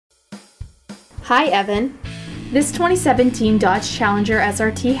Hi Evan. This 2017 Dodge Challenger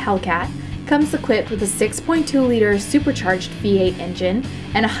SRT Hellcat comes equipped with a 6.2-liter supercharged V8 engine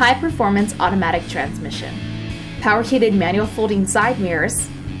and a high-performance automatic transmission, power-heated manual folding side mirrors,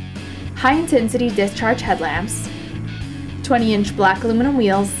 high-intensity discharge headlamps, 20-inch black aluminum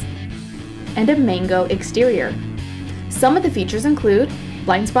wheels, and a mango exterior. Some of the features include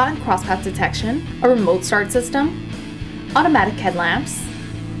blind spot and crosspath detection, a remote start system, automatic headlamps,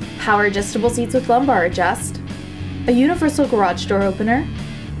 power adjustable seats with lumbar adjust, a universal garage door opener,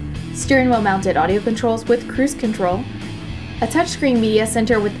 steering wheel mounted audio controls with cruise control, a touchscreen media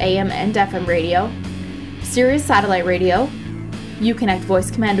center with AM and FM radio, Sirius satellite radio, Uconnect voice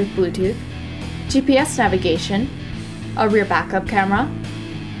command with Bluetooth, GPS navigation, a rear backup camera,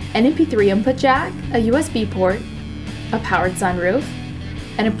 an MP3 input jack, a USB port, a powered sunroof,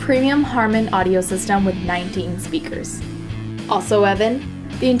 and a premium Harman audio system with 19 speakers. Also, Evan,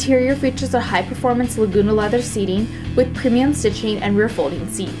 the interior features a high-performance Laguna leather seating with premium stitching and rear folding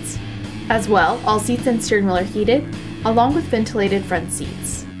seats. As well, all seats and steering wheel are heated, along with ventilated front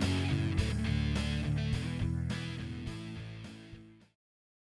seats.